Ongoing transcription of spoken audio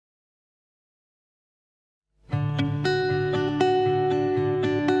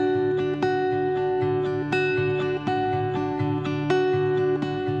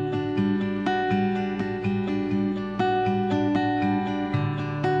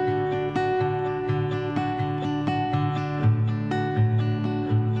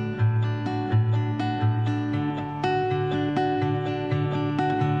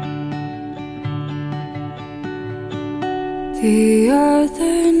The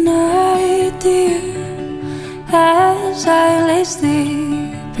other night, dear, as I lay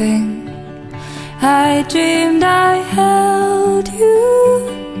sleeping, I dreamed I held you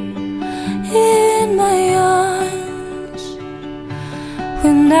in my arms.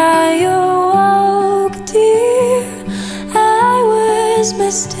 When I awoke, dear, I was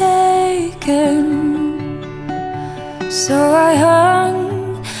mistaken. So I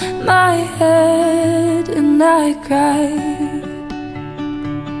hung my head and I cried.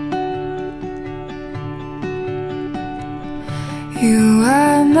 You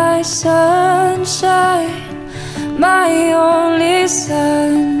are my sunshine, my only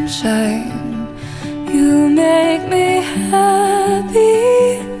sunshine. You make me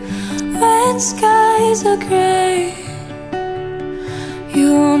happy when skies are gray.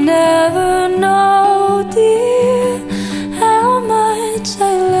 You'll never know, dear, how much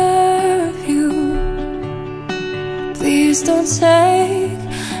I love you. Please don't take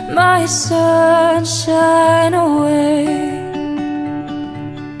my sunshine away.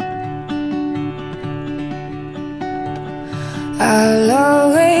 I'll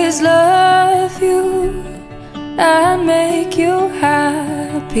always love you and make you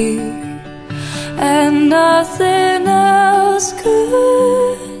happy, and nothing else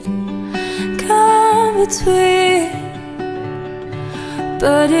could come between.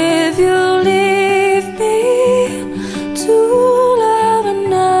 But if you leave me to love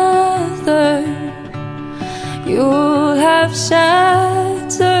another, you'll have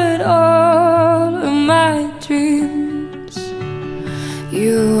shattered all of my dreams.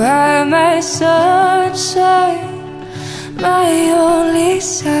 You are my sunshine, my only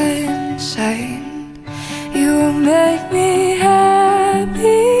sunshine. You make me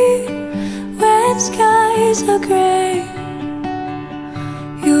happy when skies are gray.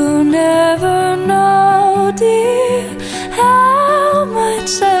 You'll never know, dear, how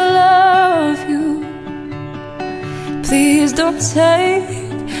much I love you. Please don't take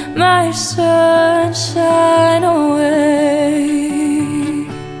my sunshine away.